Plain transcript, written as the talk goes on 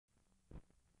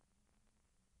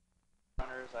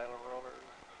runners, idler rollers,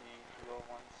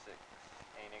 P2016,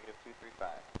 A negative 235.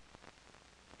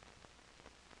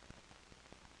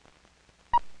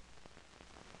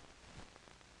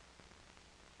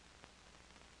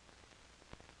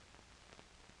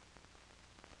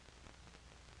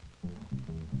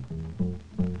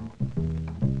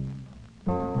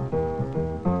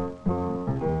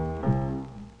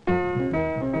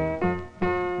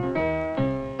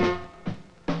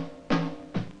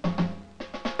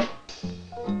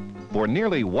 For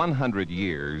nearly 100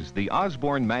 years, the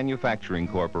Osborne Manufacturing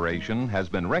Corporation has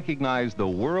been recognized the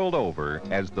world over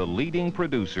as the leading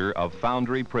producer of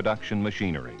foundry production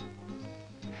machinery.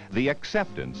 The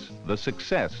acceptance, the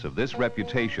success of this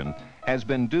reputation has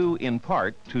been due in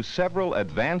part to several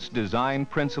advanced design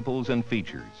principles and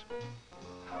features.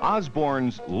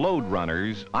 Osborne's Load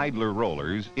Runners idler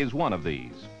rollers is one of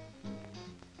these.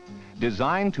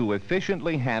 Designed to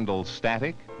efficiently handle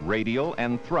static, radial,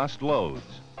 and thrust loads,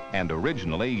 and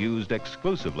originally used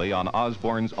exclusively on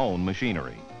Osborne's own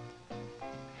machinery.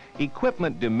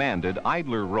 Equipment demanded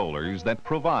idler rollers that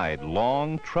provide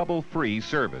long, trouble-free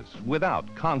service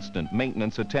without constant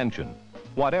maintenance attention,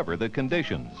 whatever the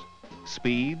conditions.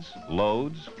 Speeds,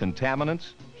 loads,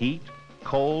 contaminants, heat,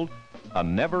 cold, a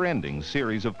never-ending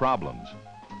series of problems.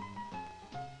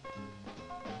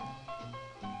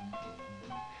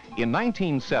 In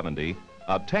 1970,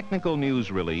 a technical news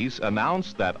release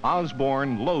announced that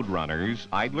Osborne Load Runners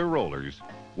idler rollers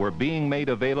were being made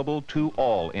available to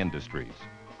all industries.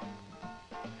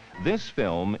 This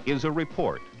film is a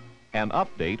report, an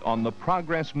update on the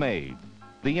progress made,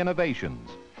 the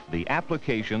innovations, the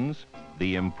applications,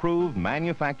 the improved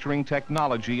manufacturing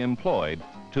technology employed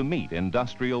to meet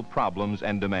industrial problems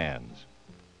and demands.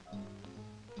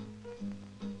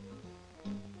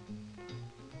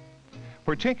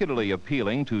 Particularly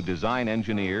appealing to design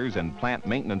engineers and plant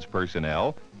maintenance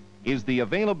personnel is the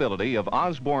availability of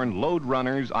Osborne Load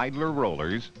Runners idler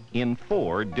rollers in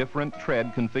 4 different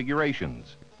tread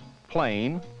configurations: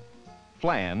 plain,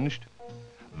 flanged,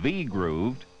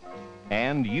 V-grooved,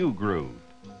 and U-grooved.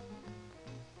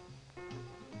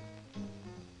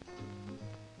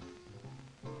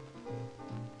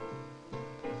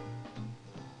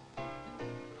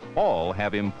 All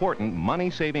have important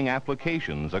money-saving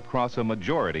applications across a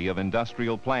majority of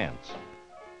industrial plants.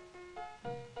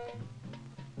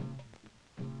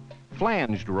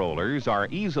 Flanged rollers are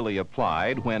easily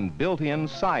applied when built-in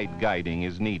side guiding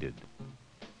is needed.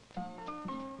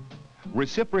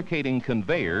 Reciprocating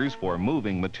conveyors for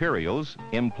moving materials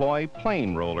employ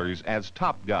plain rollers as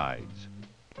top guides.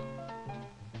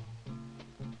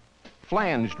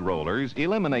 Flanged rollers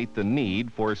eliminate the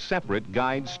need for separate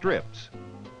guide strips.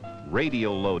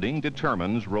 Radial loading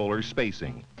determines roller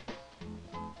spacing.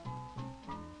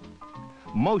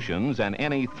 Motions and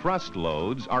any thrust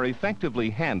loads are effectively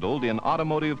handled in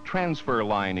automotive transfer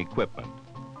line equipment.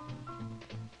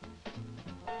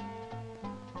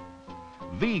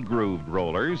 V-grooved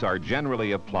rollers are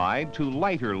generally applied to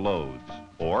lighter loads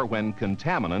or when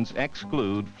contaminants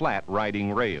exclude flat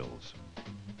riding rails.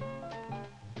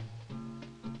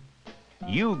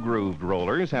 U-grooved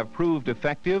rollers have proved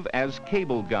effective as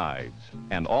cable guides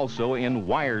and also in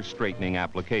wire straightening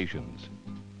applications.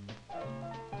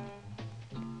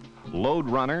 Load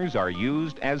runners are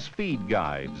used as feed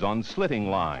guides on slitting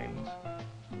lines.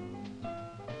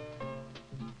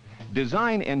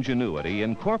 Design ingenuity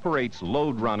incorporates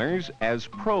load runners as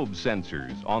probe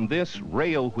sensors on this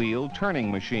rail wheel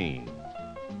turning machine.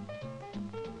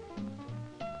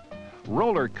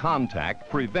 Roller contact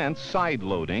prevents side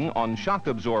loading on shock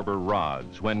absorber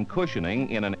rods when cushioning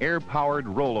in an air-powered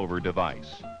rollover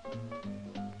device.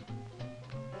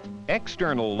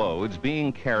 External loads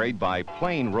being carried by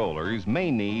plain rollers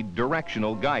may need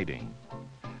directional guiding.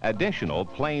 Additional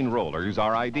plain rollers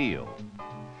are ideal.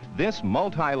 This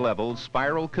multi-level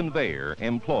spiral conveyor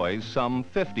employs some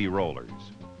 50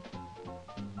 rollers.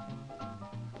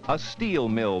 A steel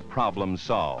mill problem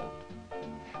solved.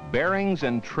 Bearings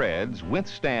and treads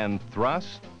withstand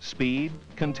thrust, speed,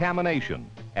 contamination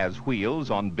as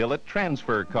wheels on billet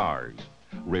transfer cars,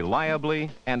 reliably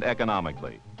and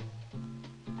economically.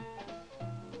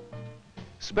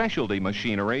 Specialty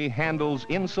machinery handles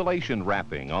insulation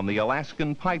wrapping on the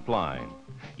Alaskan pipeline,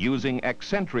 using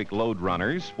eccentric load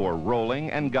runners for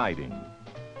rolling and guiding.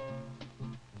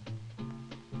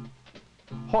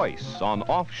 Hoists on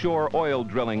offshore oil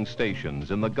drilling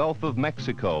stations in the Gulf of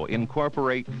Mexico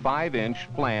incorporate 5-inch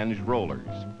flanged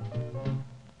rollers.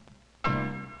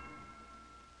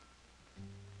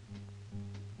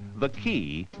 The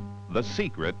key, the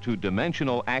secret to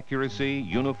dimensional accuracy,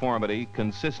 uniformity,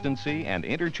 consistency, and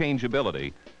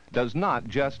interchangeability does not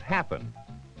just happen.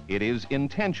 It is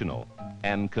intentional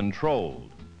and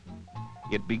controlled.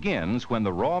 It begins when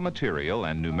the raw material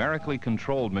and numerically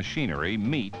controlled machinery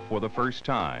meet for the first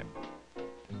time.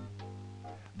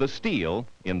 The steel,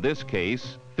 in this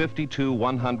case,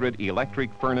 52-100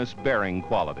 electric furnace bearing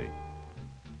quality.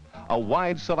 A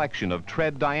wide selection of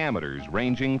tread diameters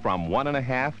ranging from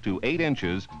 1.5 to 8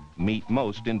 inches meet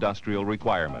most industrial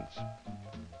requirements.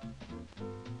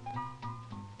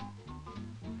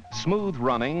 Smooth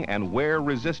running and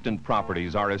wear-resistant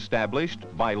properties are established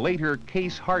by later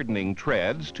case-hardening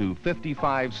treads to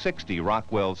 55-60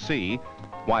 Rockwell C,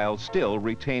 while still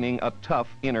retaining a tough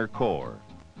inner core.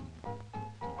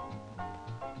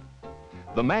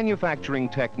 The manufacturing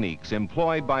techniques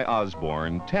employed by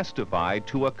Osborne testify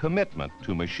to a commitment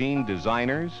to machine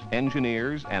designers,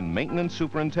 engineers, and maintenance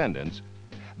superintendents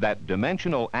that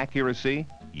dimensional accuracy,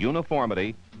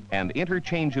 uniformity, and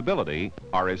interchangeability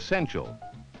are essential.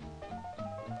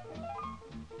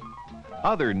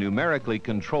 Other numerically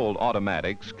controlled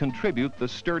automatics contribute the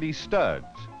sturdy studs,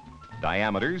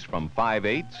 diameters from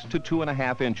 5/8 to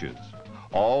 2.5 inches,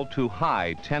 all to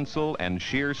high tensile and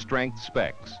shear strength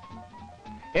specs.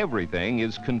 Everything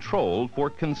is controlled for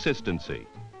consistency: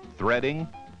 threading,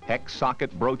 hex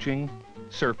socket broaching,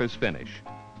 surface finish.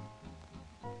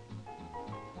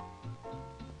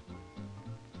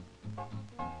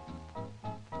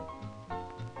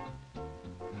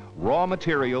 Raw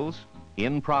materials,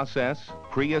 in-process,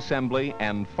 pre-assembly,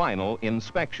 and final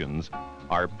inspections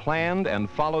are planned and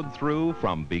followed through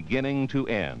from beginning to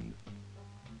end.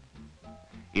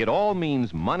 It all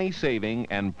means money-saving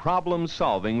and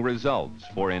problem-solving results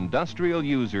for industrial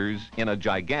users in a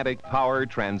gigantic power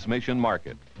transmission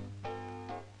market.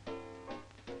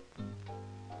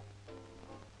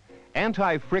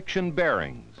 Anti-friction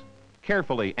bearings,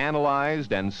 carefully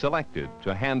analyzed and selected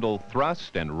to handle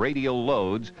thrust and radial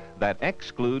loads that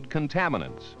exclude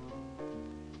contaminants.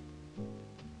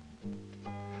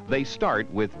 They start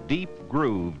with deep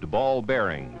grooved ball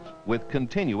bearings with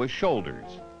continuous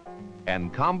shoulders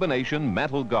and combination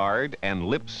metal guard and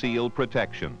lip seal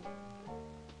protection.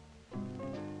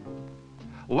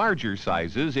 Larger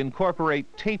sizes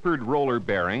incorporate tapered roller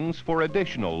bearings for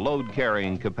additional load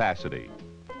carrying capacity.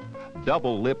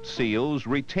 Double lip seals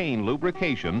retain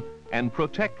lubrication and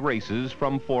protect races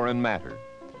from foreign matter.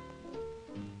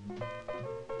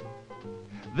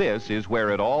 This is where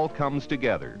it all comes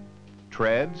together: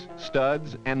 treads,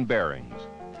 studs, and bearings,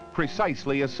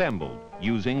 precisely assembled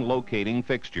using locating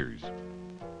fixtures.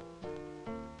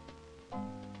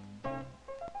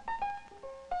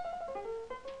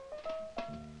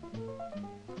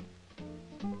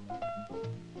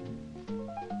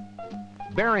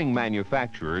 Bearing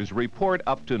manufacturers report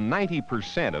up to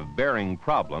 90% of bearing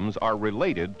problems are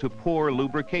related to poor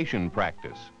lubrication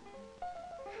practice.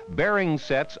 Bearing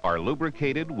sets are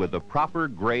lubricated with the proper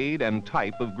grade and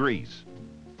type of grease.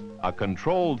 A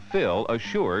controlled fill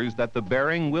assures that the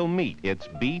bearing will meet its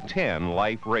B10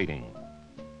 life rating.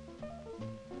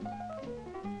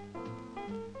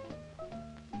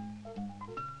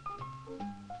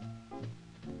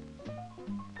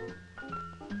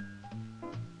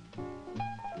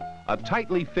 A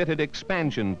tightly fitted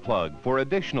expansion plug for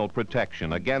additional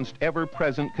protection against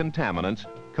ever-present contaminants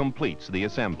completes the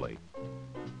assembly.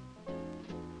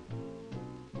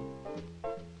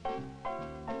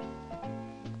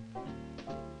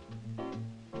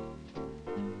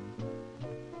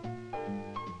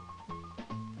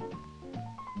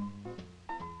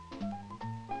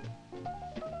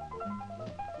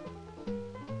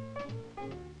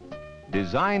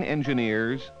 Design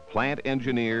engineers, plant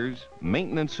engineers,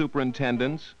 maintenance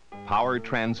superintendents, power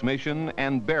transmission,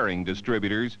 and bearing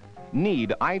distributors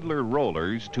need idler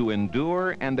rollers to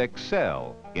endure and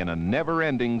excel in a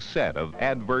never-ending set of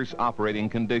adverse operating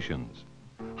conditions.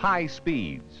 High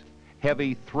speeds,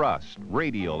 heavy thrust,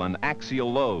 radial, and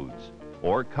axial loads,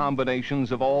 or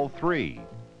combinations of all three,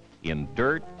 in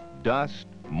dirt, dust,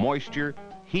 moisture,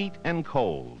 heat, and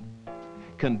cold.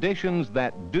 Conditions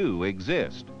that do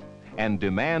exist and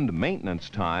demand maintenance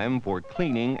time for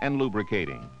cleaning and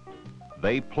lubricating.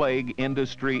 They plague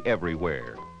industry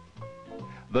everywhere.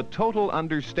 The total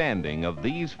understanding of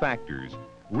these factors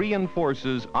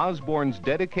reinforces Osborne's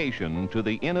dedication to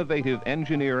the innovative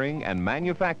engineering and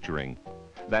manufacturing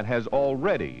that has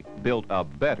already built a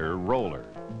better roller.